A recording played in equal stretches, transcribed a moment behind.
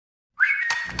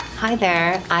Hi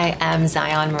there, I am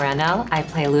Zión Moreno. I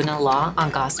play Luna Law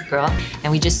on Gossip Girl,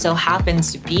 and we just so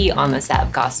happens to be on the set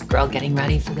of Gossip Girl getting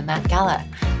ready for the Met Gala.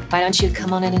 Why don't you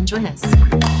come on in and join us? I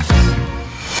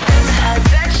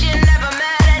bet you never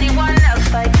met anyone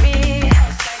else like me.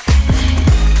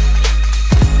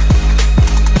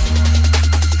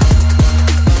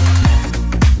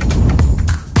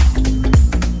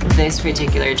 This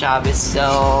particular job is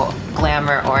so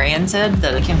glamour-oriented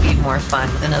that it can be more fun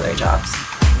than other jobs.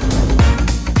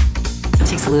 It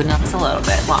takes Luna a little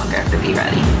bit longer to be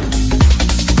ready.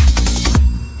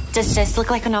 Does this look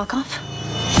like a knockoff?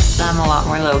 I'm a lot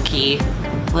more low-key.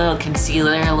 A little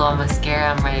concealer, a little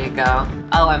mascara, I'm ready to go.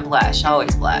 Oh, and blush,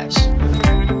 always blush.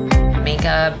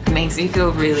 Makeup makes me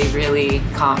feel really, really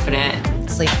confident.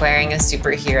 It's like wearing a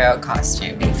superhero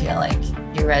costume. You feel like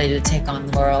you're ready to take on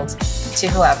the world. To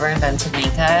whoever invented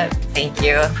makeup, thank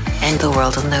you. And the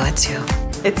world will know it too.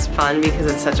 It's fun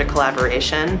because it's such a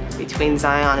collaboration between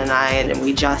Zión and I, and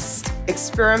we just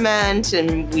experiment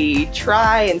and we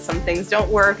try, and some things don't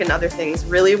work and other things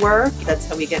really work. That's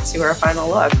how we get to our final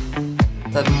look.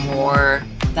 The more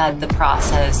that the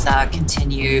process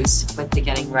continues with the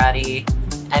getting ready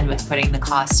and with putting the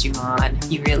costume on,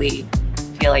 you really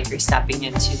feel like you're stepping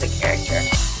into the character.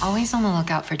 Always on the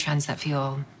lookout for trends that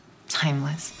feel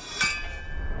timeless.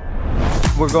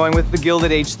 We're going with the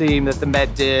Gilded Age theme that the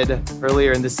Met did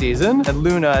earlier in the season. And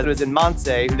Luna was in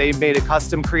Monse. They made a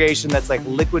custom creation that's like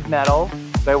liquid metal.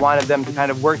 So I wanted them to kind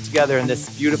of work together in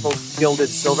this beautiful gilded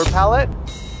silver palette.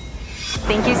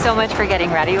 Thank you so much for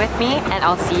getting ready with me, and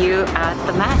I'll see you at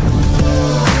the Met.